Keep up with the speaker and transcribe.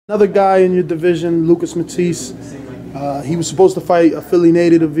Another guy in your division, Lucas Matthysse, he was supposed to fight a Philly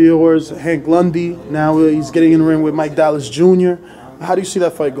native of yours, Hank Lundy. Now he's getting in the ring with Mike Dallas Jr. How do you see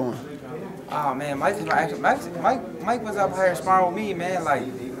that fight going? Oh man, Mike was up here sparring with me, man. Like,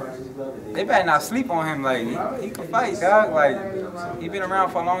 they better not sleep on him. Like, he can fight, dog. Like, he been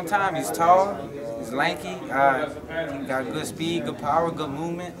around for a long time. He's tall, he's lanky, he got good speed, good power, good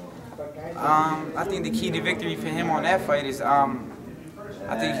movement. I think the key to victory for him on that fight is,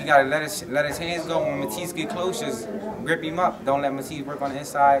 I think he gotta let his hands go when Matthysse get close. Just grip him up. Don't let Matthysse work on the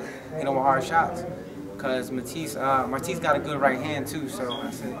inside. Hit him with hard shots. Cause Matthysse got a good right hand too. So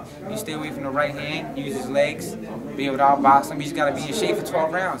I said, you stay away from the right hand. Use his legs. Be able to outbox him. You just gotta be in shape for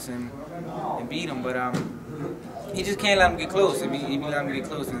 12 rounds and beat him. But he just can't let him get close. If you let him get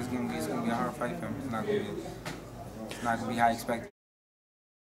close, it's gonna be a hard fight for him. It's not gonna be how I expect.